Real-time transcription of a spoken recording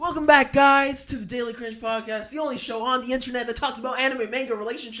Welcome back, guys, to the Daily Cringe Podcast, the only show on the internet that talks about anime, manga,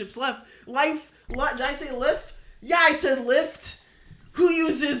 relationships, life. Did I say Lyft? Yeah, I said Lyft. Who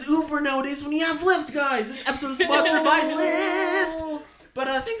uses Uber nowadays when you have Lyft, guys? This episode is sponsored by Lyft. But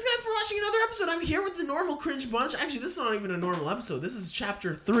thanks, guys, for watching another episode. I'm here with the normal cringe bunch. Actually, this is not even a normal episode. This is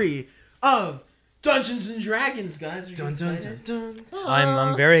chapter 3 of Dungeons and Dragons, guys. Are you excited?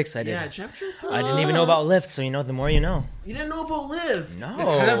 I'm very excited. Yeah, chapter 3. I didn't even know about Lyft, so the more you know. You didn't know about Lyft? No.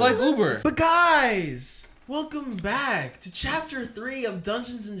 It's kind of like Uber. But guys, welcome back to chapter 3 of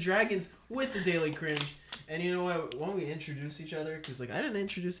Dungeons and Dragons with the Daily Cringe. And you know what? Why don't we introduce each other? Because I didn't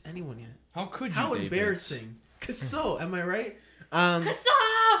introduce anyone yet. How could you, How David? embarrassing. Am I right? Kassa!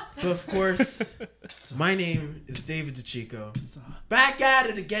 But of course, my name is David DeChico. Back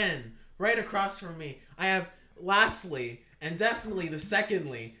at it again. Right across from me, I have lastly, and definitely the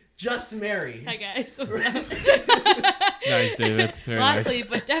secondly, Just Mary. Hi guys, what's up? Nice, David. Very Lastly, nice.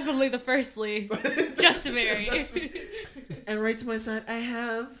 but definitely the firstly, Just Mary. And right to my side, I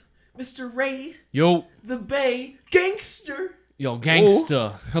have Mr. Ray, Yo, the Bay Gangster.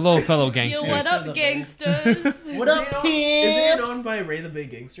 gangsta. Hello, fellow Yo, gangsters. what up, gangsters? What up, Is it known by Ray the Bay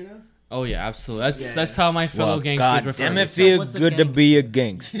Gangster now? Oh yeah, absolutely. Yeah. That's how my fellow gangsters God refer damn to it, themselves. feel What's a good to be a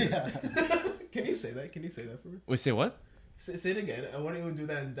gangster. Can you say that? Can you say that for me? Wait, say what? Say it again. I want you to do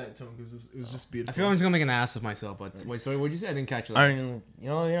that in that tone because it was just I beautiful. feel I'm just gonna make an ass of myself, but wait, sorry, what did you say? I didn't catch it. You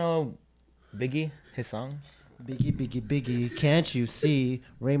know, Biggie, his song. Biggie, biggie, biggie, can't you see?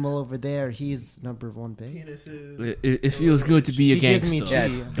 Raymond over there, he's number one, babe. Penises. It feels good to be a He gives me gangster.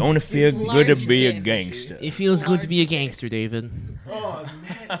 cheese. Yes, don't it feel His good to large be a dick. gangster. It feels good to be a gangster, David. Oh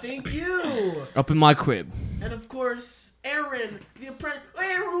man, thank you. Up in my crib. And of course, Aaron, the apprentice.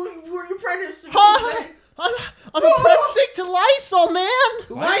 Aaron, who are you apprenticing? Huh? I'm apprenticing to Lysol, man.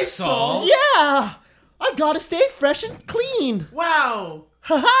 Lysol. Yeah, I gotta stay fresh and clean. Wow.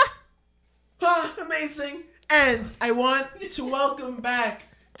 Haha. Amazing. And I want to welcome back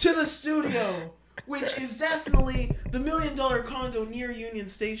to the studio, which is definitely the $1 million condo near Union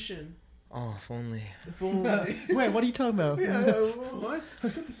Station. Oh, if only. If only. Wait, what are you talking about? Yeah, what?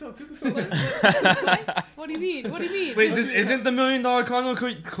 Just cut this out. What do you mean? What do you mean? Wait, isn't the $1 million condo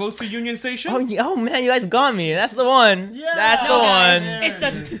close to Union Station? Oh man, you guys got me. That's the one. Yeah. That's No, the guys, one.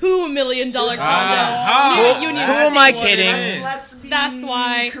 it's a $2 million condo how? near Who Union am I Station. kidding? Let's be That's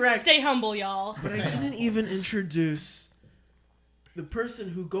why. correct. Stay humble, y'all. But I didn't even introduce the person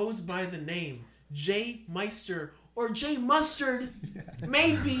who goes by the name Jay Meister or Jay Mustard.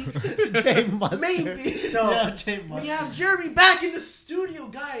 Maybe. Jay Mustard. Maybe. No. Yeah, Jay We Mustard. have Jeremy back in the studio,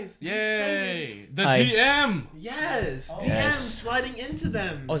 guys. I'm excited. Yay! The Hi. DM. Yes. DMs Yes. sliding into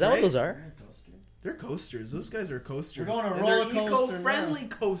them. Oh, is that what those are? They're coasters. Those guys are coasters. We're going a And roller they're coaster eco-friendly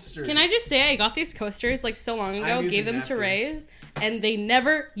coasters. Can I just say I got these coasters like so long I'm ago, using gave them to napkins. Ray, and they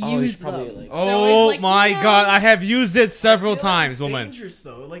never Oh, he's used probably, them. like- They're always Oh like, my "No." god, I have used it several I feel times, like it's woman. dangerous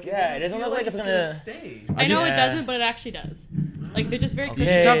though. Like Yeah, it it doesn't doesn't feel look like like it's it's gonna gonna- stay. I know just- it doesn't, but it actually does. Like they're just very Okay.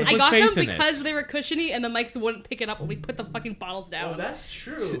 cushiony. You just have to I put got them faith in it. because they were cushiony and the mics wouldn't pick it up when we put the fucking bottles down. Oh, that's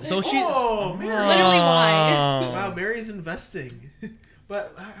true. So she- Oh, Mary. Literally why? Wow, Mary's investing.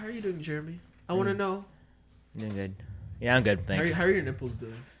 But how are you doing, Jeremy? I want to know. Doing good. Yeah, I'm good. Thanks. How are your nipples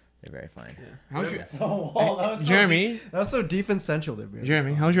doing? They're very fine. How's your, Oh, wow, that was so Jeremy? deep. That was so deep and sensual there, bro.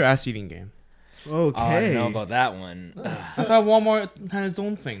 Jeremy, how's your ass eating game? Oh, I don't know about that one. I thought Walmart had its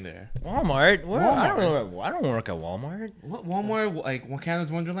own thing there. Walmart? Where? I don't Walmart. know. I don't work at Walmart. What Walmart? Like Canada's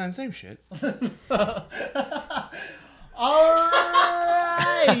Wonderland, same shit.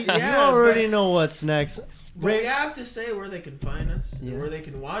 Alright! Yeah, You already know what's next. But we have to say where they can find us, and Yeah. where they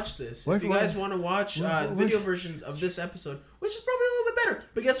can watch this. Where- if you where- guys want to watch where- video versions of this episode, which is probably a little bit better.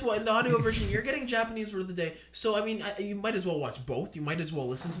 But guess what? In the audio version, you're getting Japanese word of the day. So I mean, you might as well watch both. You might as well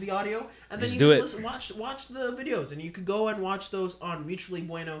listen to the audio, and then Just you do can it. listen, watch the videos, and you could go and watch those on Mutually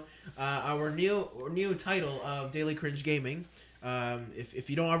Bueno, our new title of Daily Cringe Gaming. If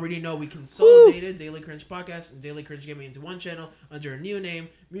you don't already know, we consolidated Daily Cringe Podcast and Daily Cringe Gaming into one channel under a new name,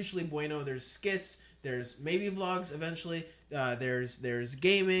 Mutually Bueno. There's skits, there's maybe vlogs eventually, there's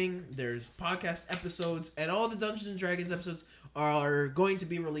gaming, there's podcast episodes, and all the Dungeons and Dragons episodes are going to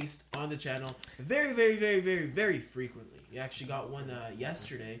be released on the channel very, very, very, very, very frequently. We actually got one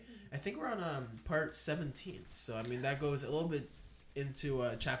yesterday. I think we're on part 17, so I mean that goes a little bit into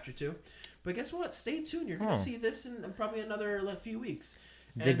chapter 2. But guess what? Stay tuned. You're going to see this in probably another few weeks.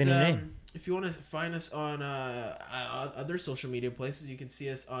 Dig the new name. If you want to find us on other social media places, you can see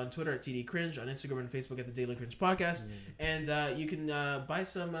us on Twitter at TD Cringe, on Instagram and Facebook at the Daily Cringe Podcast. And you can buy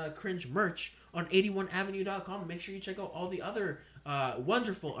some cringe merch on 81avenue.com. Make sure you check out all the other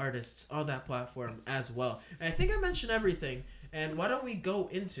wonderful artists on that platform as well. And I think I mentioned everything. And why don't we go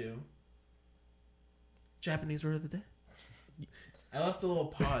into Japanese word of the day? I left a little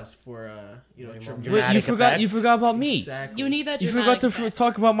pause for Wait, Dramatic you forgot effects. about me. Exactly. You need that. You forgot to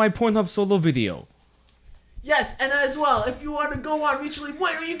talk about my Pornhub solo video. Yes, and as well, if you want to go on Mutually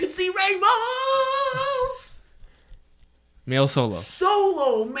Bueno, you can see Rainbows Male solo.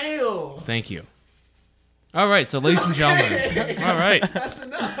 solo male. Thank you. All right, so ladies and gentlemen. All right. That's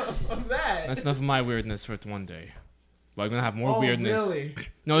enough of that. That's enough of my weirdness for one day. But I'm gonna have more weirdness. Really?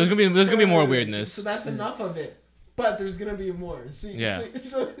 No, there's gonna be more So weirdness. that's enough of it. But there's gonna be more. See, Yeah.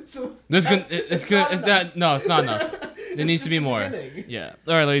 So There's gonna that's- it's not enough. that no, it's not enough. There needs to be more. Yeah.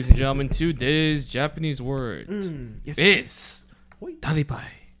 All right, ladies and gentlemen, today's Japanese word Yes. is talipai.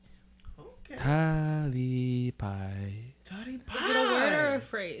 Okay. Talipai. Is it a word or a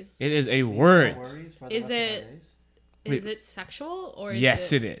phrase? It is a word. Is it sexual or is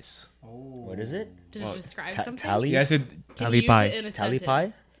Yes, it? it is. What is it? Does it describe something? Tally? Yes, it Can you use it talipai. in a Tally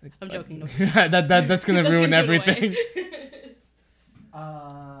sentence? I'm joking. No. That's gonna That's ruin gonna give it everything.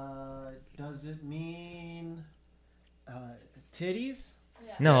 away. Does it mean titties?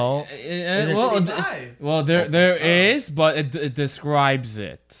 No. Well, there is, but it describes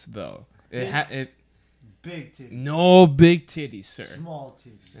it though. It Big titties. no big titties, sir. Small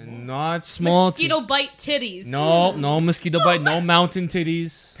titties. And not small. Mosquito bite titties. No mosquito bite. No mountain titties.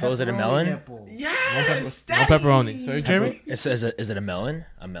 So is it a melon? Nipples. Yes. No pepperoni. Sorry, Jeremy. Is it a melon?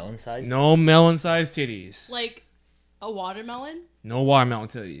 A melon size? No melon-sized titties. Like a watermelon, No watermelon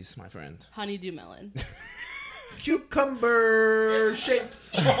titties, my friend. honeydew melon. Cucumber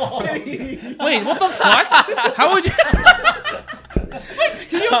shaped. Wait, what the fuck? How would you?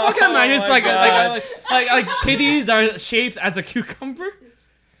 Can you fucking imagine? It's like titties are shaped as a cucumber.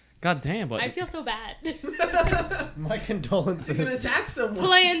 God damn, but I feel so bad. My You can condolences. attack someone.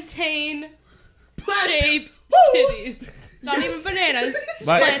 Plantain Plant- shaped titties. Not even bananas.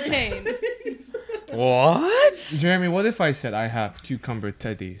 But- Plantain. What? Jeremy, what if I said I have cucumber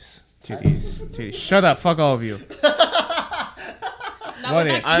titties? Titties. Shut up. Fuck all of you. Not What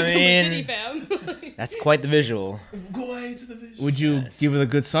with if- that I cucumber mean- titty fam. That's quite the visual. Go away to the vision. Would you Yes. give it a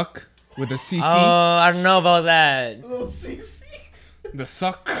good suck with a CC? Oh, I don't know about that. Little CC. The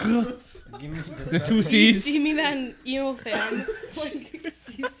suck. Give me The two You C's. see me then emo fam. Like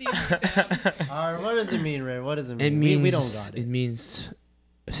CC fam. All right, what does it mean, Ray? What does it mean? It means we don't got it it. means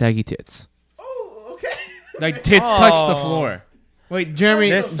saggy tits. Oh, okay. Like tits touch the Oh. floor. Wait, Jeremy.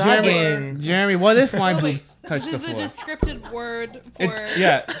 They're Jeremy. sagging. Jeremy, what if my Oh, wait. boobs touch This the is a floor? descriptive word for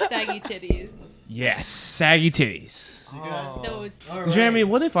Yeah. saggy titties. Yes, saggy titties. Those. All right. Jeremy,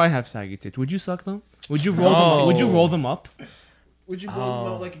 what if I have saggy tits? Would you suck them? Would you roll them? No. Would you roll them up? Would you blow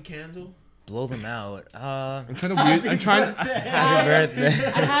them Oh. out like a candle? Blow them out. I'm trying to. I'm trying. Happy birthday.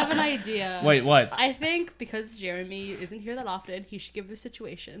 I have an idea. Wait, what? I think because Jeremy isn't here that often, he should give the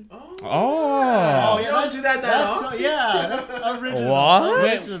situation. Oh. Oh. You don't do that That's often. that's original. What?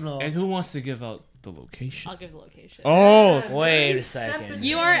 Original. And who wants to give out the location? I'll give the location. Oh. Wait a He's second. stepping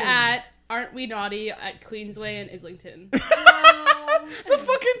You in. are at Aren't We Naughty at Queensway and Islington. The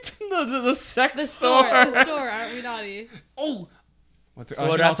fucking the sex The store. store. The store. Aren't We Naughty? Oh. What's So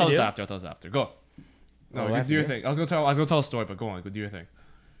what do I I'll have to tell us do? after. I'll tell us after. Go. No, Oh, you after do your me? thing. I was gonna tell a story, but go on. Go do your thing.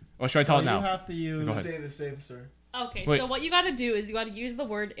 Or should I tell it You now? have to use. Go ahead. Say the story. Okay, Wait. so what you gotta do is you gotta use the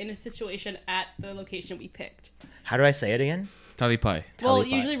word in a situation at the location we picked. How do I say it again? Talipai. Well, Talipai.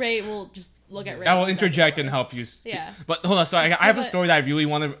 usually Ray will just look at Ray. I will and say interject it and first. help you. Yeah. But hold on, sorry. Just I have a give it- story that I really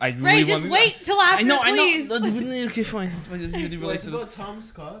want to. I really Ray, want just wait till after, I know. please. Okay, fine. It really Well, relates it's to the- about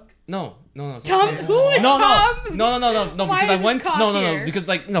Tom's cock. No. It's Tom, not- who is no, Tom? No, Why because I is went. his cock No, here? because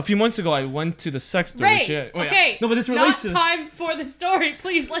like a few months ago I went to the sex store. Ray, and shit. Oh, yeah. okay. No, but this not relates to. time for the story.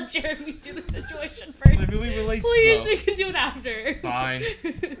 Please let Jeremy do the situation It first. really relates. Please, though. we can do it after. Fine.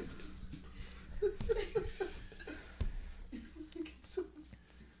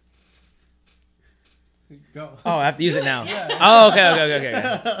 Go. Oh, I have to use it now. Yeah. Oh,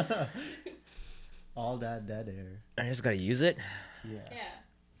 okay. All that dead air. I just gotta use it. Yeah.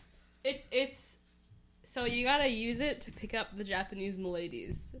 Yeah. It's so you gotta use it to pick up the Japanese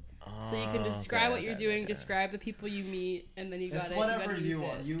maladies. So you can describe what you're doing, describe the people you meet, and then you It's gotta whatever use you it.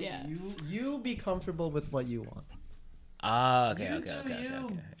 want. Yeah. You be comfortable with what you want. Ah, okay. You do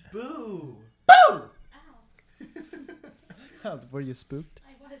you. Boo. Were you spooked?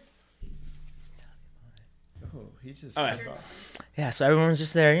 I was. Oh, he just. Alright. took off. Yeah, so everyone's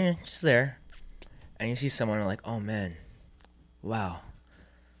just there, and you see someone and like, oh man, wow,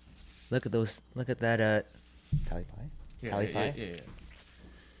 look at that, tally pie, tally pie. Yeah.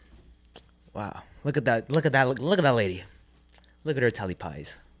 Wow, look at that lady, look at her tally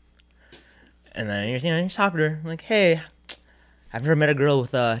pies. And then you're talking to her like, hey, I've never met a girl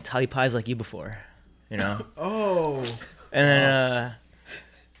with tally pies like you before. You know. Oh. And then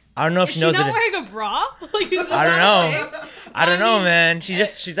I don't know if Is she she knows not it. wearing a bra? Like, is I don't that know. I don't know, man.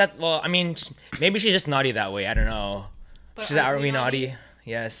 She's at. Well, I mean, maybe she's just naughty that way. I don't know. But She's aren't we naughty?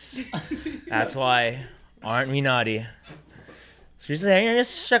 Yes. That's why. Aren't we naughty? She's there.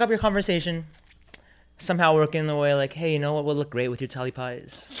 Just check up your conversation. Somehow working the way like, hey, you know what would look great with your tally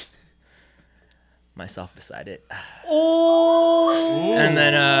pies? Myself beside it. Oh. And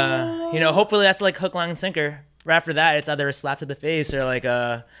then, hopefully that's like hook, line, and sinker. Right after that, it's either a slap to the face or like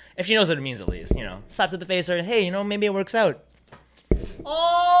if she knows what it means at least, slap to the face or hey, maybe it works out.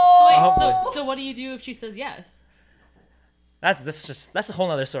 Oh. So what do you do if she says yes? That's a whole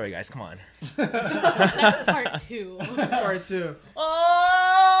nother story, guys. Come on. That's part 2. Part 2.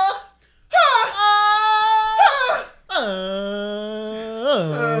 Oh.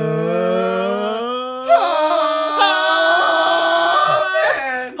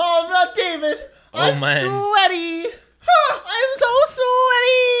 Oh, no, David. I'm man. sweaty. I'm so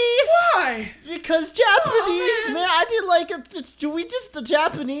sweaty. Why? Because Japanese, man. man. I did like it. Do we just the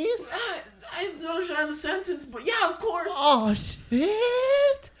Japanese? I don't know the sentence, but yeah, of course. Oh,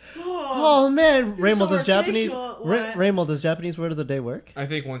 shit. Oh, Oh, man. You're Raymond, so does Japanese... articulate. Raymond, does Japanese word of the day work? I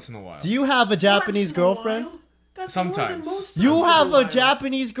think once in a while. Do you have a Japanese once in a girlfriend? while. That's Sometimes. more than most You times have in a while.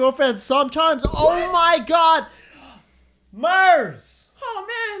 Japanese girlfriend sometimes. Oh my god. Mars.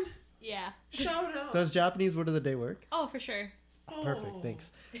 Oh man! Yeah. Shout out. Does Japanese word of the day work? Oh, for sure. Oh. Perfect,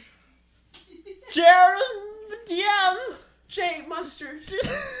 thanks. Jerem DM. J Mustard.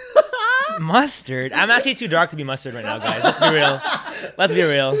 Mustard? I'm actually too dark to be mustard right now, guys. Let's be real. Let's be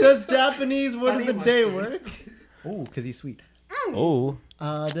real. Does Japanese word of Honey the day mustard. work? Oh, because he's sweet. Oh,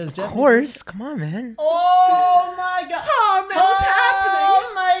 Does of Japanese... course. Come on, man. Oh my god. Oh man, what's happening?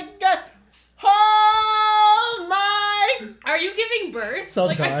 Oh my god. Oh my. Are you giving birth?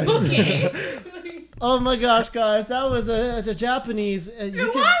 Sometimes. Like, okay. Oh my gosh, guys. That was a Japanese.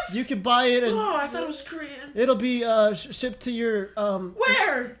 You can buy it and Oh, I thought it was Korean. it'll be shipped to your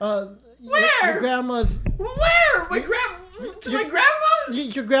Where? your grandma's Where? My grandma? To my grandma?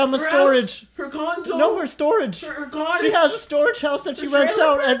 your grandma's Her storage. house? Her condo? No, her storage. Her cottage? She has a storage house that she Her rents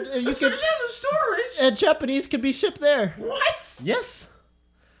trailer out, park? and you So can she has a storage? and Japanese can be shipped there. What? Yes.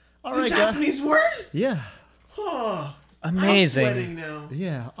 All The right, guys. Japanese word? Yeah. Oh, Amazing. I'm sweating now.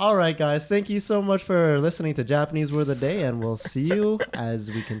 Yeah. All right, guys. Thank you so much for listening to Japanese Word of the Day, and we'll see you as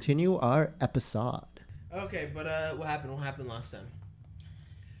we continue our episode. Okay, but what happened? What happened last time?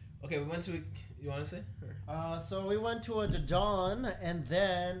 Okay, we went to. You want to say? Or? So we went to a dungeon.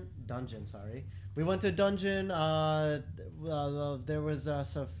 Sorry, we went to a dungeon. There was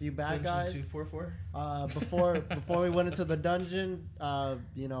a few bad guys. 244. Before we went into the dungeon,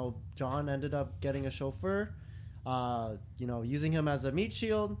 John ended up getting a chauffeur. Using him as a meat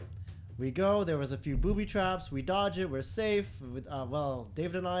shield. We go. There was a few booby traps. We dodge it. We're safe.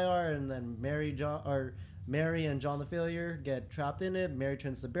 David and I are, and then Mary and John the Failure get trapped in it. Mary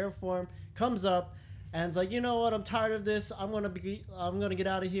turns to bear form, comes up, and is like, you know what? I'm tired of this. I'm gonna get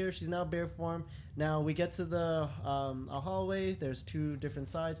out of here. She's now bear form. Now we get to the a hallway. There's 2 different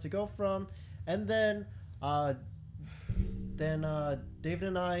sides to go from, and then David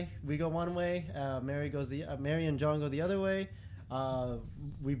and I, we go one way. Mary and John go the other way.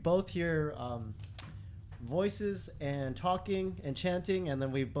 We both hear voices and talking and chanting, and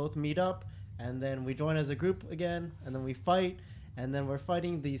then we both meet up, and then we join as a group again, and then we fight, and then we're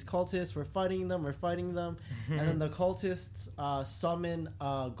fighting these cultists. We're fighting them, and then the cultists summon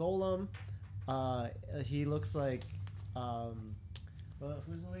Golem. He looks like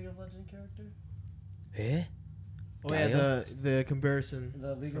who's the League of Legends character? Eh? Oh yeah, the comparison.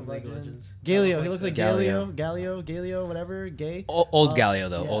 The League from of Legends. Oh, Galio. like He looks like Galio. Galio, whatever. Gay. Old Galio,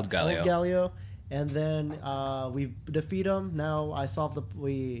 though. Yeah, Old Galio. Old Galio. And then we defeat him. Now we solved the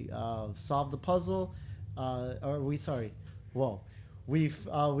puzzle.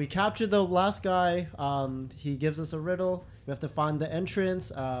 We captured the last guy. He gives us a riddle. We have to find the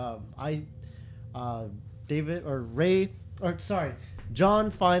entrance.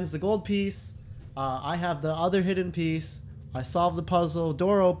 John finds the gold piece. I have the other hidden piece. I solve the puzzle.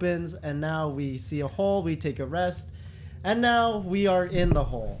 Door opens, and now we see a hole. We take a rest, and now we are in the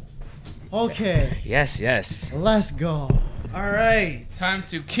hole. Okay, Yes. let's go. All right. Time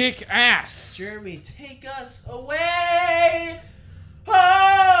to kick ass. Jeremy, take us away.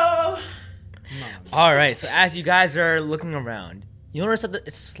 Oh. All right. So as you guys are looking around, you notice that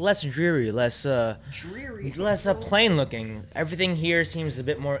it's less dreary, less Dreary. plain looking. Everything here seems a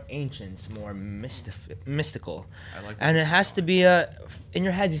bit more ancient, more mystical. I like And this. it has to be in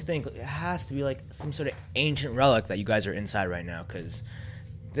your head you think it has to be like some sort of ancient relic that you guys are inside right now, because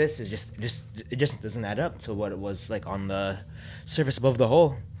this is just doesn't add up to what it was like on the surface above the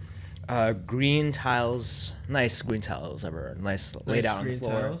hole. Green tiles, nice green tiles ever, nice laid out on the green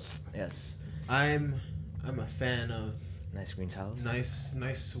floor. tiles. Yes, I'm a fan of nice green tiles.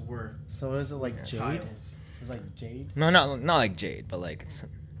 nice work. So is it like jade? Tiles. It's like jade. No, not like jade, but like it's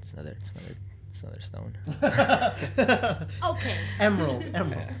another stone. Okay. Emerald.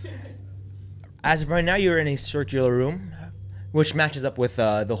 As of right now, you're in a circular room, which matches up with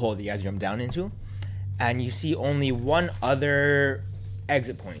the hole that you guys jumped down into, and you see only one other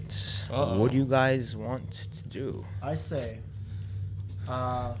exit point. Uh-oh. What do you guys want to do? I say.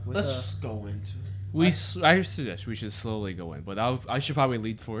 With Let's a, just go into it. I suggest we should slowly go in, but I should probably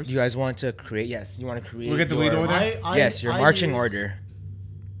lead first. Do you guys want to create? Yes, you want to create. We'll get the lead your- order? Yes, your I marching use- order.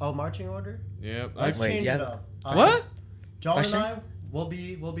 Oh, marching order. Yep. Let's Wait, change yeah. it up. What? John Question? and I will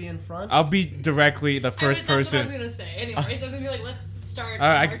be in front. I'll be directly the first That's what I was person. gonna say. Anyways, I was gonna be like, let's start. All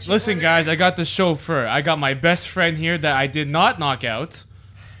right, marching listen, order. guys. I got the chauffeur. I got my best friend here that I did not knock out.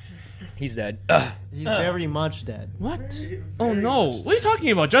 He's dead. He's very much dead. What? Very, Oh very no! much What are you talking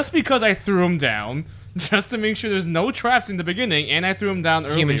about? Just because I threw him down, just to make sure there's no traps in the beginning, and I threw him down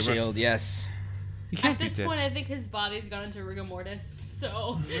earlier. Human but- shield. Yes. You can't At be this dead. point, I think his body's gone into rigor mortis,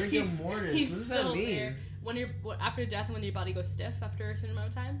 so Rigor he's, mortis? he's What does that still mean? there. When you're after death, when your body goes stiff after a certain amount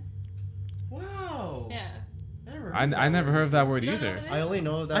of time. Wow. Yeah. I never heard of that word You don't know either. what it I is? only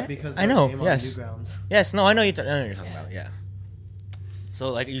know that because I know, Game on yes. Newgrounds. Yes. No, I know you. I know what you're talking Yeah. about. Yeah.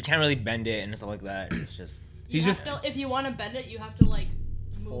 So like you can't really bend it and stuff like that. It's just. You He's have just- to, if you want to bend it, you have to like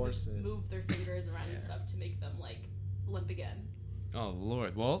Force it. move their fingers around and stuff to make them like limp again. Oh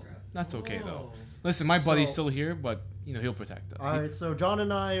lord. Well, Gross. that's okay though. Whoa. Listen, my buddy's So- still here, but you know he'll protect us. All right, so John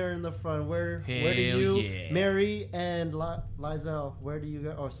and I are in the front. Where do Hell you, yeah. Mary and Lizelle? Where do you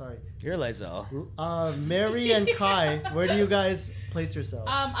go? Oh, sorry. You're Lizelle. Mary and Kai. Where do you guys place yourself?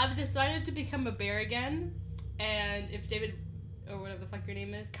 I've decided to become a bear again, and if David or whatever the fuck your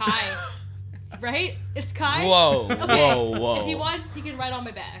name is, Kai, right? It's Kai. Whoa. Okay. Whoa. Whoa. If he wants, he can ride on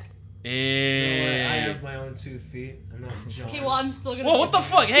my back. You know what? I Eh. have my own 2 feet. I'm not John. Okay, well I'm still gonna. Whoa, be what a the bear.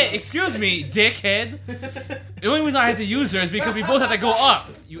 fuck? Hey, excuse me, dickhead. The only reason I had to use her is because we both had to go up,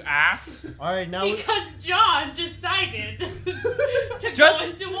 you ass. All right, now. Because John decided to Just- go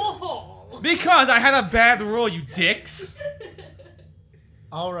into a hole. Because I had a bad roll, you dicks.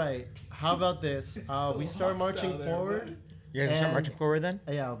 All right. How about this? We start marching Hostile there, forward. You guys gonna start And- marching forward then?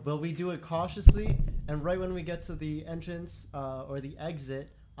 Yeah, but we do it cautiously, and right when we get to the entrance or the exit,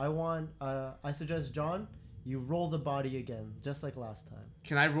 I suggest John, you roll the body again, just like last time.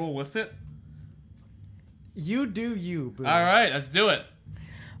 Can I roll with it? You do you, boo. All right, let's do it.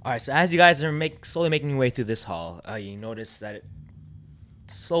 All right. So as you guys are slowly making your way through this hall, you notice that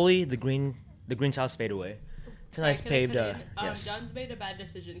slowly the green tiles fade away. It's a Sorry, nice can I paved. cut in? Yes. John's made a bad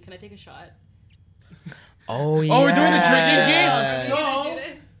decision. Can I take a shot? Oh yeah. Oh, we're doing the drinking game? Are you gonna do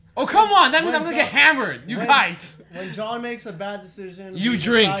this? Oh, come on. That means When I'm gonna get John- hammered. You when- guys. When John makes a bad decision, You we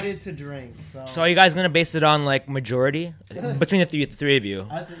drink. decided to drink. So are you guys gonna base it on like majority between the three of you?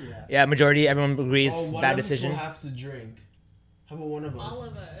 I think, yeah. Yeah, majority. Everyone agrees. Oh, one bad of us decision. will have to drink. How about one of us? All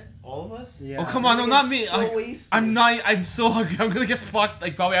of us. All of us? Yeah. Oh, come on. No, not me. So wasted. I'm so hungry. I'm gonna get fucked.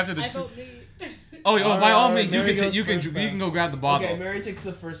 Like probably after the I two. vote me. Oh, All by right, all all means, right, you Mary can goes you first, can then. go grab the bottle. Okay, Mary takes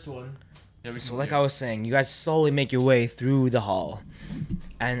the first one. Yeah, we So can like do I it. was saying, you guys slowly make your way through the hall,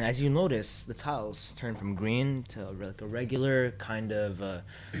 and as you notice, the tiles turn from green to like a regular kind of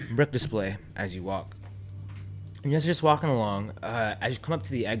brick display as you walk. And you guys are just walking along. As you come up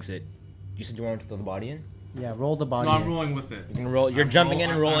to the exit, you said you wanted to throw the body in. Yeah, roll the body. No, I'm in. rolling with it. You can roll. You're jumping in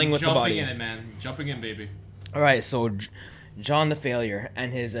and rolling with the body. Jumping in it, man. Jumping in, baby. All right, so John the failure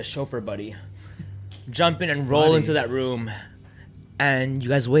and his chauffeur buddy jump in and roll Buddy. into that room, and you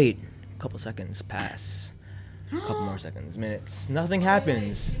guys wait. A couple seconds pass. A couple more seconds, minutes. Nothing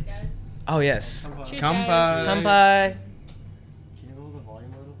happens. Cheers, guys. Oh yes. Cheers, Kampai. guys. Kampai. Can you roll the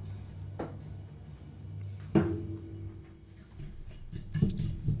volume a little?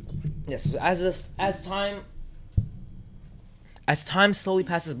 Yes. So as time slowly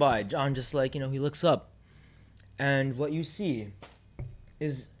passes by, John just like he looks up, and what you see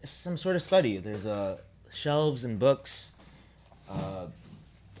is some sort of study. There's shelves and books,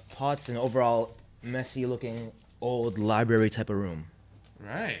 pots, and overall messy looking old library type of room.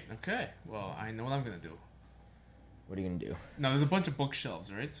 Right. Okay. Well, I know what I'm gonna do. What are you gonna do? Now, there's a bunch of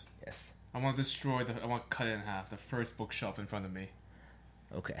bookshelves, right? Yes. I want to destroy I want to cut it in half. The first bookshelf in front of me.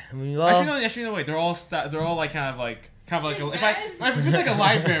 Okay. Well, Actually, no. Wait. They're all like kind of like Yes. if it's like a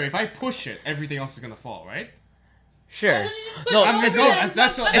library. If I push it, everything else is gonna fall, right? sure. No, I'm it's gonna go.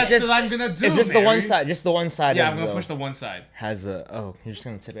 That's just- what I'm gonna do. It's just the one Mary. side. Just the one side. Yeah, of I'm gonna the- push the one side. Has a. Oh, you're just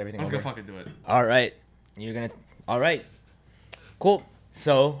gonna tip everything I'm just over. gonna fucking do it. All right. You're gonna. All right. Cool.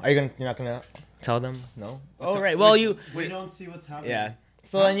 So, are you gonna? You're not gonna tell them? No. All right. Well, you. We don't see what's happening. Yeah.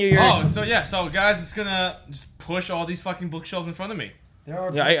 So then you're. Oh, so guys, just gonna push all these fucking bookshelves in front of me. There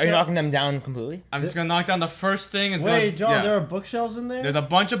are. Yeah, are you bookshelves- knocking them down completely? I'm just gonna knock down the first thing. It's Wait, John, yeah. there are bookshelves in there. There's a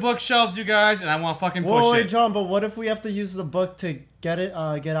bunch of bookshelves, you guys, and I want to fucking push Whoa, wait, it. John, but what if we have to use the book to get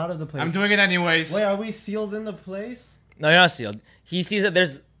out of the place? I'm doing it anyways. Wait, are we sealed in the place? No, you're not sealed. He sees that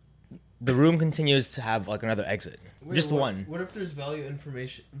there's. The room continues to have like another exit. Wait, Just what, one. What if there's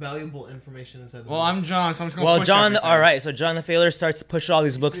valuable information inside the Well, book? I'm John, so I'm just gonna Well, push John. everything. All right. So John the Failure starts to push all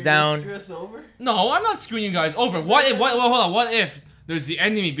these books So you're gonna down. screw us over? No, I'm not screwing you guys over. What if? Hold on. What if there's the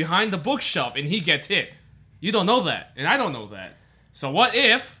enemy behind the bookshelf and he gets hit? You don't know that, and I don't know that. So what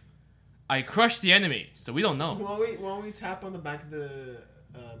if I crush the enemy? So we don't know. Why don't we tap on the back of the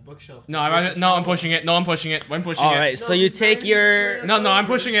bookshelf? No, I'm pushing it. No, I'm pushing it. I'm pushing All it. right. So No, you he's take not your. just No, I'm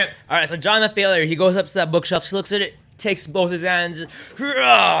pushing it. All right. So John the Failure. He goes up to that bookshelf. He looks at it. Takes both his hands.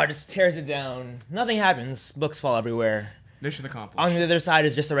 Just tears it down. Nothing happens. Books fall everywhere. Mission accomplished. On the other side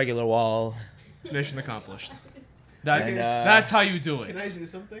is just a regular wall. Mission accomplished. That's And, that's how you do it. Can I do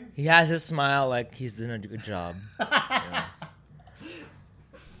something? He has his smile like he's doing a good job.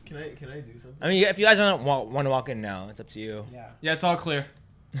 Can I do something? I mean, if you guys want to walk in now, it's up to you. Yeah. Yeah, it's all clear.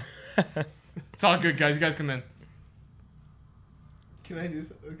 It's all good, guys. You guys come in. Can I do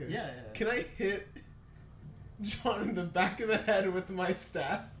something? Okay. Yeah. Can I hit John in the back of the head with my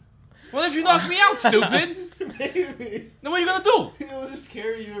staff? Well, if you knock me out, stupid, Maybe. then what are you gonna do? It'll just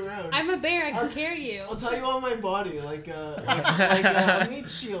carry you around. I'm a bear. I can carry you. I'll tie you on my body like a meat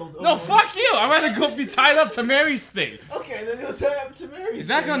shield. No, almost. fuck you. I'd rather go be tied up to Mary's thing. Okay, then you'll tie up to Mary's. Is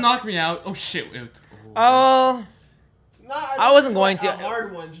that thing. gonna knock me out? Oh shit. Oh, Nah, I wasn't going like to. A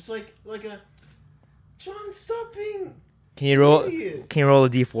hard one, just like a. John, stop being. can you roll? Idiot. Can you roll a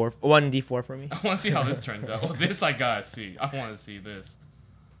d4? 1d4 for me. I want to see how this turns out. Oh, this I gotta see. I want to see this.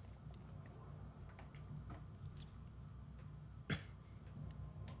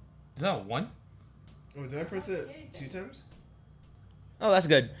 Is that a 1? Oh, did I press it 2 times? Oh, that's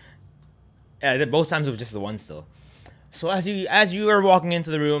good. Yeah, both times it was just the one still. So as you are walking into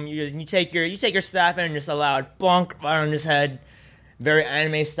the room, you take your staff and just a loud bonk right on his head, very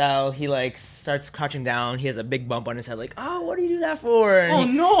anime style. He like starts crouching down. He has a big bump on his head, like, oh, what do you do that for? And Oh,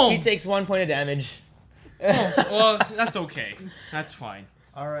 no! He takes 1 point of damage. Well, that's okay. That's fine.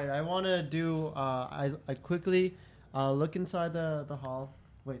 All right. I want to do. I quickly look inside the hall.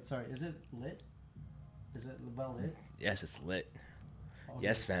 Wait, sorry. Is it lit? Is it well lit? Yes, it's lit. Okay.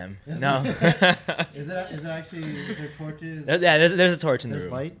 Yes, fam. Is No. Is it actually? Is there torches? Yeah, there's a torch in the There's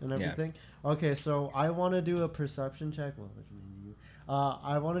room. light and Yeah. everything. Okay, so I want to do a perception check. Well, which means you.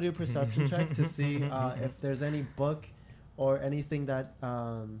 I want to do a perception check to see if there's any book or anything that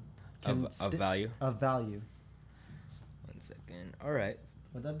can Of value. of value. 1 second. All right.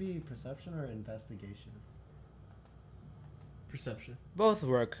 Would that be perception or investigation? Perception. Both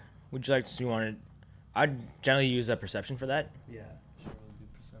work. Would you like to want it? I'd generally use a perception for that. Yeah, sure. We'll do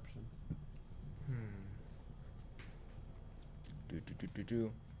perception.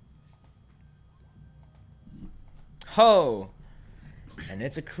 Do. Ho! And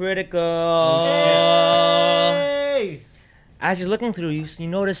it's a critical. Hey! As you're looking through, you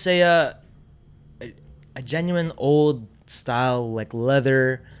notice a genuine old style, like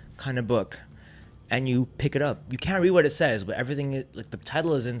leather kind of book, and you pick it up. You can't read what it says, but everything, like the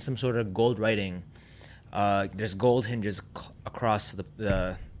title is in some sort of gold writing. There's gold hinges across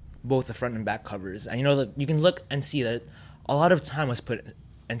the both the front and back covers, and you know that you can look and see that a lot of time was put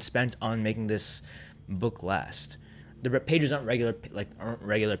and spent on making this book last. The pages aren't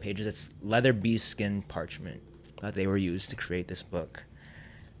regular pages. It's leather bee skin parchment that they were used to create this book.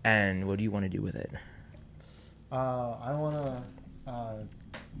 And what do you want to do with it? I want to.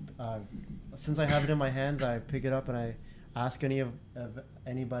 Since I have it in my hands, I pick it up and I ask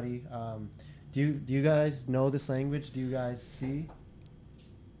anybody. Do you guys know this language? Do you guys see?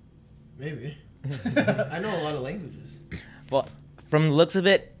 Maybe. I know a lot of languages. Well, from the looks of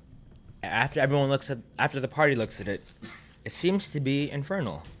it, after the party looks at it, it seems to be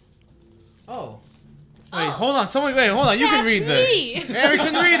infernal. Oh. Wait, hold on. Hold on. You can That's read me. this. Mary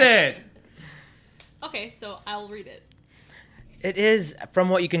can read it. Okay, so I'll read it. It is, from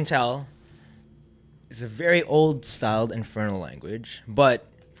what you can tell, it's a very old-styled infernal language, but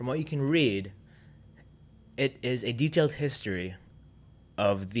from what you can read, it is a detailed history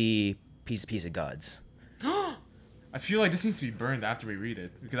of the Pizza Gods. I feel like this needs to be burned after we read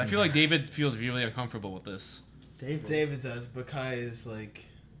it because I feel like David feels really uncomfortable with this. David does, but Kai is like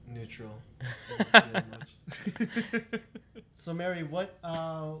neutral. Doesn't feel much. So Mary, what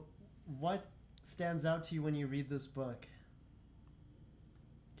stands out to you when you read this book?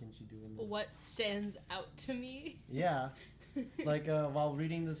 Can you do it? What stands out to me? Yeah, like while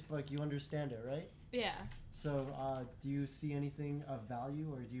reading this book, you understand it, right? Yeah. So, do you see anything of value,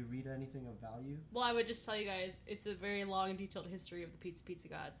 or do you read anything of value? Well, I would just tell you guys, it's a very long and detailed history of the Pizza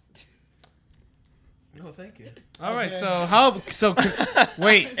Gods. No, thank you. All right, Okay. so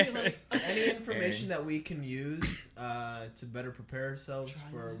wait. Like, Any information that we can use to better prepare ourselves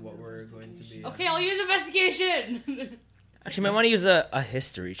for what we're going to be. okay, I'll use investigation. Actually, you might want to use a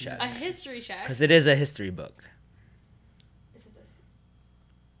history check A history check. because it is a history book. Is it this?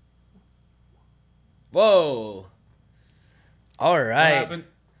 Whoa! All What right. happened?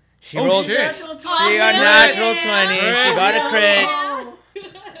 She Oh, rolled. shit. Natural She got yeah. natural 20. She got a crit.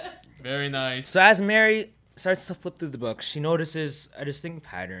 Very nice. So as Mary starts to flip through the book, she notices a distinct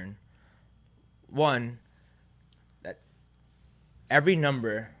pattern. One, that every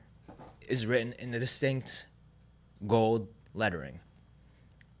number is written in a distinct gold lettering.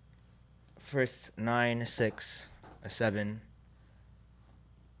 First 9, 6, a 7,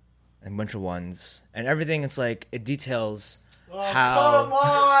 and a bunch of ones. And everything, it's like, it details Oh, how... come on!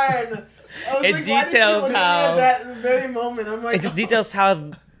 I was It like, why did details you how- at that very moment. I'm like, It just details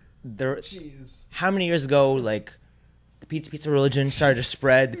how Jeez. how many years ago, like, the pizza religion started to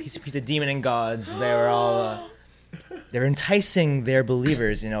spread, the pizza demon and gods, they were all, they're enticing their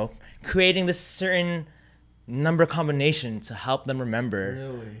believers, you know, creating this certain number combination to help them remember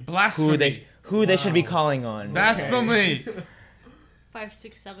Really? Blasphemy. who they should be calling on. Blasphemy. 5,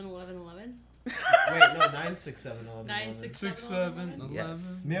 6, 7, 11, 11. Wait, no, 9, 6, 7, 11. 9, 6, 6, 7, 7, 11.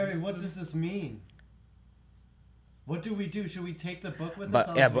 Yes. Mary, what does this mean? What do we do? Should we take the book with us But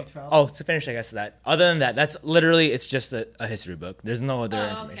as yeah, we but travel? to finish, I guess that. Other than that, that's literally it's just a history book. There's no other Oh,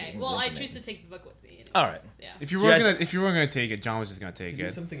 information. okay. Well, I choose to take the book with me. Anyways. All right. Yeah. If you You weren't guys- gonna, if you weren't gonna take it, John was just gonna take Can you do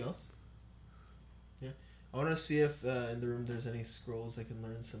it. something else? Yeah. I want to see if in the room there's any scrolls I can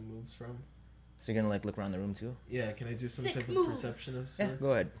learn some moves from. So you're gonna like look around the room too? Yeah, can I do some Sick type of moves. perception of Yeah, sorts?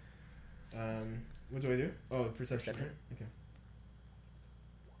 go ahead. What do I do? Oh, perception. Perception. Right? Okay.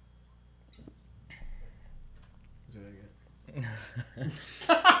 What did I get?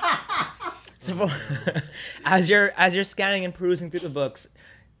 So for, as you're scanning and perusing through the books,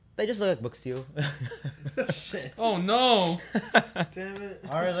 they just look like books to you. Shit. Oh no! Damn it.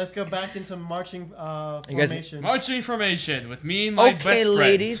 All right, let's go back into marching You guys- formation. Marching formation with me and my best Okay, friend.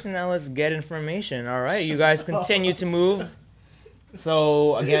 ladies, now let's get information. All right, you guys continue to move.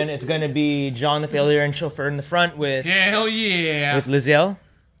 So again, it's gonna be John the Failure and Chauffeur in the front with Hell yeah! Liziel,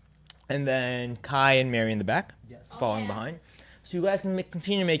 and then Kai and Mary in the back, Yes. following yeah. behind. So you guys can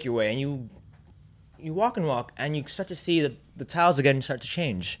continue to make your way, and you walk and walk, and you start to see that the tiles again start to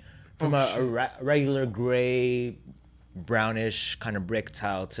change from a regular gray, brownish kind of brick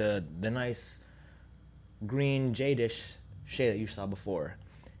tile to the nice green jadish shade that you saw before,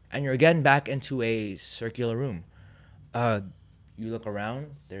 and you're again back into a circular room. You look around.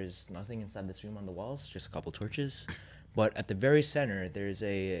 There's nothing inside this room on the walls, just a couple torches. But at the very center, there's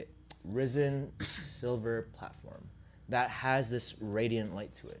a risen silver platform that has this radiant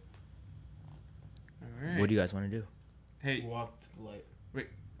light to it. Alright. What do you guys want to do? Hey, Walk to the light. Wait.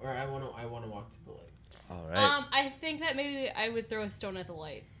 Or I want to walk to the light. All right. I think that maybe I would throw a stone at the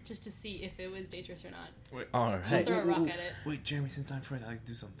light just to see if it was dangerous or not. All I'll right. throw a rock at it. wait, Jeremy. Since I'm first, I like to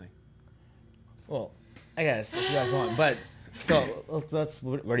do something. Well, I guess if you guys want, but so let's.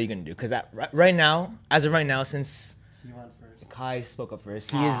 What are you gonna do? Because right now, as of right now, since You went first. Kai spoke up first,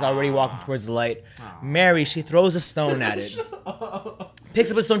 he is already walking towards the light. Aw. Mary, she throws a stone at it.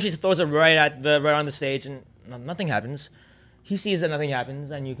 Picks up a stone, she throws it right on the stage, and nothing happens. He sees that nothing happens,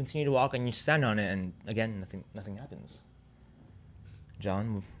 and you continue to walk, and you stand on it, and again, nothing happens.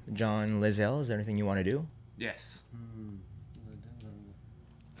 John Lizel, is there anything you want to do? Yes.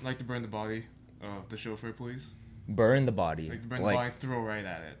 I'd like to burn the body of the chauffeur, please. Burn the body. Like to burn the body, throw right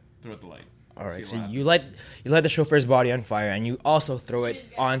at it. Throw at the light. All right, See so what you happens. light the chauffeur's body on fire, and you also throw it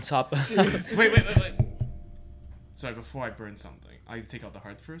Jeez, on top. Wait. Sorry, before I burn something, I need to take out the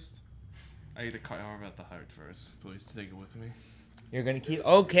heart first. I need to carve out the heart first. Please take it with me. You're gonna keep.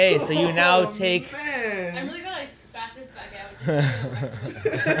 Okay, so you now take. Man. I'm really glad I spat this back out just for the rest of it.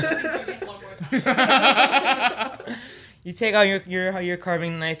 So drink it one more time. You take out your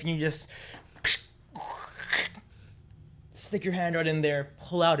carving knife, and you just stick your hand right in there,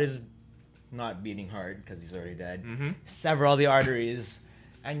 pull out his not beating hard because he's already dead. Mm-hmm. Sever all the arteries,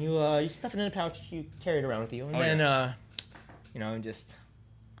 and you stuff it in a pouch. You carry it around with you, and then just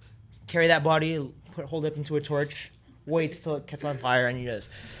carry that body, hold it up into a torch, wait till it catches on fire, and you just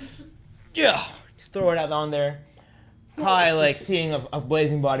throw it out on there. Kai, like, seeing a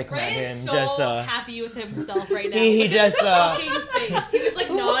blazing body come at Ray him, is so just happy with himself right now. he Look at just his fucking face. He was like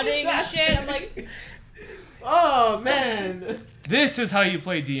nodding and shit. I'm like, Oh man. This is how you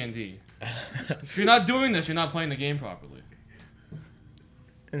play D&D. If you're not doing this, you're not playing the game properly.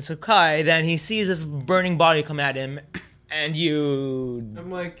 And so Kai, then he sees this burning body come at him, and you.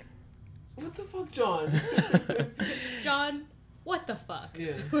 I'm like, what the fuck, John? John, what the fuck?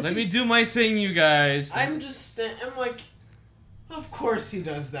 Yeah. Let me do my thing, you guys. I'm like, of course he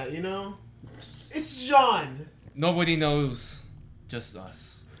does that, you know? It's John. Nobody knows, just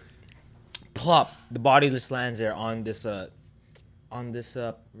us. Plop! The body just lands there on this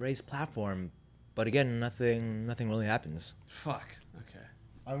raised platform, but again, nothing really happens. Fuck. Okay.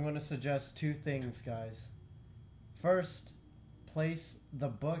 I'm going to suggest two things, guys. First, place the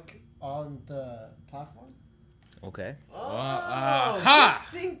book on the platform. Okay. Oh, aha!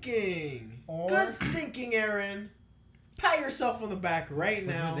 good thinking. Or- Good thinking, Aaron. Pat yourself on the back right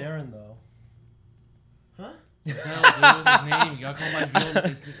But now. who's Aaron, though? Huh? Hell, dude, his name. You gotta call my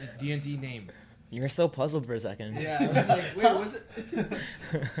his D&D name. You're so puzzled for a second. Yeah, I was like, wait, what's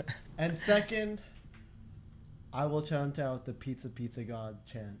it? And second, I will chant out the Pizza God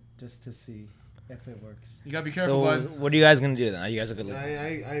chant just to see if it works. You gotta be careful, So, bud. what are you guys gonna do then? Are you guys gonna?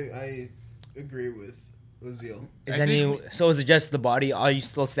 I agree with Oziel. Is I any? think So is it just the body? Are you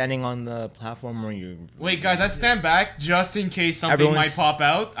still standing on the platform, or are you? Wait, guys, let's stand back just in case something Everyone's- might pop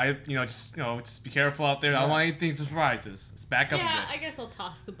out. Just be careful out there. I don't want anything surprises. Let's back up Yeah, a I bit. guess I'll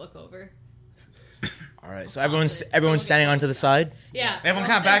toss the book over. All right. So I'll everyone's toss it. everyone's Someone standing get onto the close. side. Yeah. Everyone I'll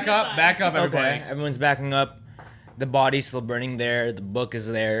kind of stand back up, Okay. everybody. Everyone's backing up. The body's still burning there. The book is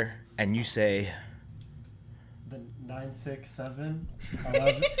there, and you say, The 9, 6, 7,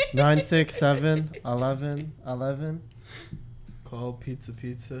 11. 9, 6, 7, 11, 11. Call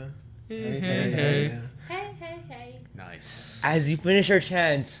pizza. Hey, hey, Yeah, hey. yeah. Hey. Nice. as you finish your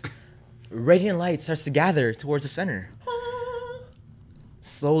chant, radiant light starts to gather towards the center.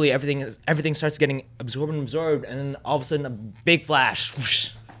 Slowly, everything starts getting absorbed, and then all of a sudden, a big flash.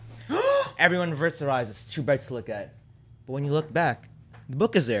 Whoosh. Everyone reverts their eyes. It's too bright to look at. But when you look back, the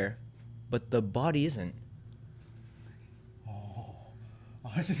book is there, but the body isn't. Oh,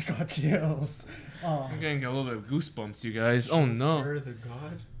 I just got chills. Oh. I'm getting a little bit of goosebumps, you guys. Oh no. Chauffeur the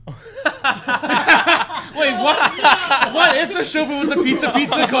god. Wait, what? What if the chauffeur was the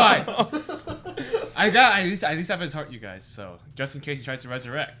pizza guy? I got at least have his heart, you guys. So just in case he tries to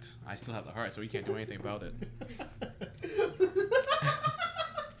resurrect, I still have the heart, so he can't do anything about it.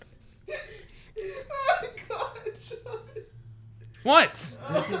 Oh god, John. What?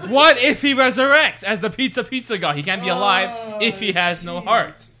 What if he resurrects as the pizza guy? He can't be alive if he has no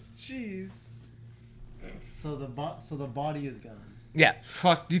heart. Jeez. So the body is gone. Yeah,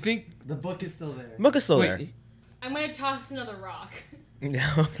 Fuck. Do you think? The book is still there. the book is still Wait. I'm gonna toss another rock. there.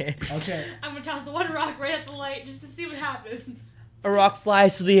 Okay. Okay. I'm gonna toss one rock right at the light just to see what happens. A rock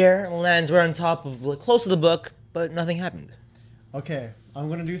flies through the air and lands right on top of, close to the book, but nothing happened. Okay. I'm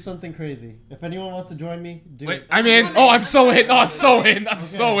gonna do something crazy. If anyone wants to join me, do Wait. it. I'm in. Oh, I'm so in. Oh, I'm so in. I'm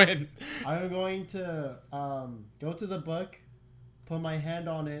so in. I'm going to go to the book, put my hand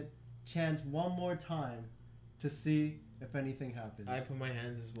on it, chant one more time to see if anything happens. I put my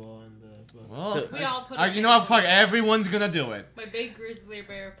hands as well on the book. Well, So- We all put you know what? Fuck. Everyone's gonna do it. My big grizzly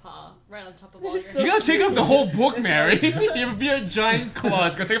bear paw right on top of all your You gotta take up the whole book, Mary. You'd be a giant claw.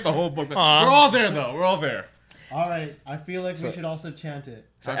 It's gonna take up the whole book. We're all there, though. We're all there. All right. I feel like So- we should also chant it.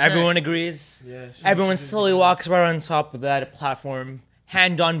 So Okay. everyone agrees. Yeah. Everyone slowly walks right on top of that platform,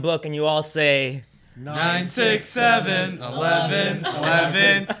 hand on book, and you all say, 9, 6, 7, 11,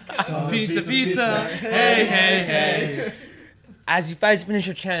 11. Pizza. Hey. as you guys finish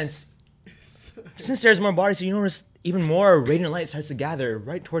your chants, since there's more bodies, you notice even more radiant light starts to gather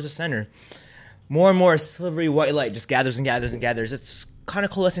right towards the center. More and more silvery white light just gathers and gathers and gathers. It's kind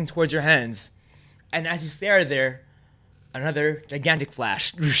of coalescing towards your hands. And as you stare there, another gigantic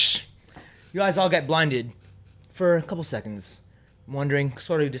flash. You guys all get blinded for a couple seconds, wondering,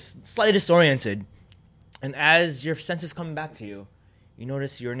 sort of just slightly disoriented. And as your senses come back to you, you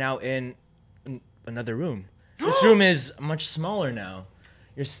notice you're now in another room. This room is much smaller now.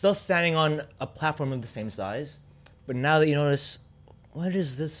 You're still standing on a platform of the same size, but now that you notice, what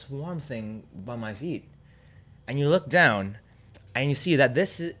is this warm thing by my feet? And you look down, and you see that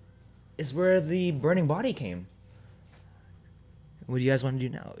this is where the burning body came. What do you guys want to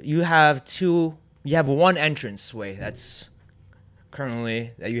do now? You have one entrance way that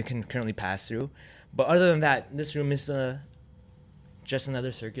you can currently pass through. But other than that, this room is just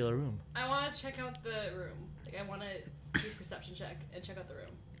another circular room. I want to check out the room. Like, I want to do a perception check and check out the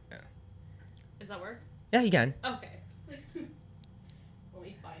room. Yeah. Does that work? Yeah, you can. Okay. Let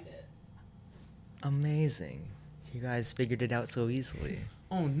me find it. Amazing. You guys figured it out so easily.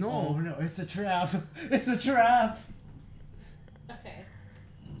 Oh no. Oh no, it's a trap. It's a trap. Okay.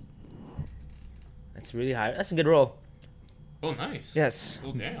 That's really high. That's a good roll. Oh nice. Yes.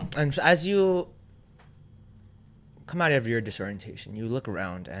 Oh damn. And as you come out of your disorientation, you look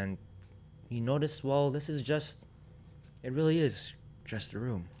around and you notice, well, it really is just a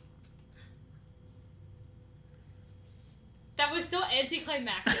room. That was so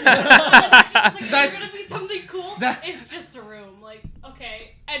anticlimactic. Like, there's gonna be something cool. It's just a room. Like,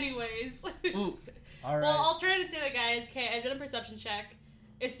 okay. Anyways. Ooh. All right. Well, I'll try to say that, guys. Okay, I've done a perception check.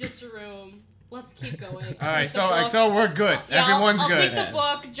 It's just a room. Let's keep going. All right, so we're good. Yeah, Everyone's I'll good. take the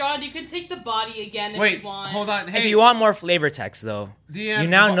book. John, you can take the body again if Wait, you want. hold on. Hey, If you want more flavor text, though, DM, you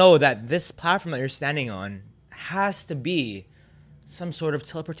now know that this platform that you're standing on has to be some sort of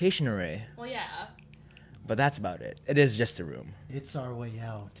teleportation array. Well, yeah. But that's about it. It is just a room. It's our way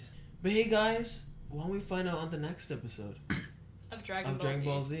out. But hey, guys, why don't we find out on the next episode Of Dragon of Ball Dragon Z.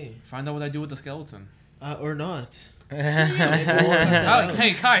 Ball Z? Find out what I do with the skeleton. Or not. Maybe we'll cut That's that out.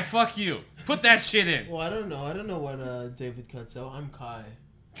 Hey Kai, fuck you. Put that shit in. Well, I don't know. I don't know what David cuts out. I'm Kai.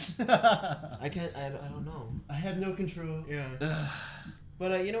 I can't. I don't know. I have no control. Yeah. Ugh.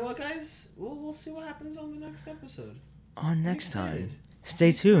 But you know what, guys? We'll see what happens on the next episode. On next Be excited. time. Stay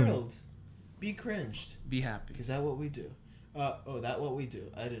Be tuned. thrilled. Be cringed. Be happy. Because that's what we do. That what we do.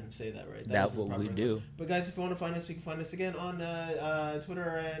 I didn't say that right. That wasn't what proper we enough. do. But guys, if you want to find us, you can find us again on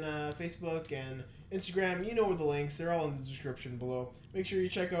Twitter and Facebook and Instagram. You know where the links. They're all in the description below. Make sure you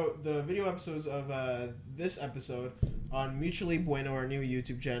check out the video episodes of this episode on Mutually Bueno, our new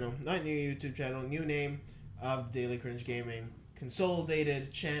YouTube channel. Not new YouTube channel, new name of Daily Cringe Gaming.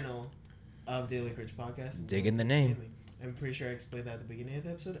 Consolidated channel of Daily Cringe Podcast. Dig in the name. Gaming. I'm pretty sure I explained that at the beginning of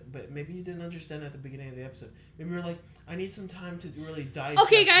the episode, but maybe you didn't understand at the beginning of the episode. Maybe you're like, I need some time to really dive.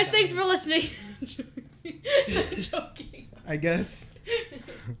 Okay, guys, thanks for listening. Joking. I guess.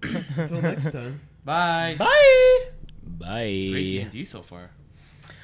 Until next time. Bye. Bye. Bye. Great D&D so far.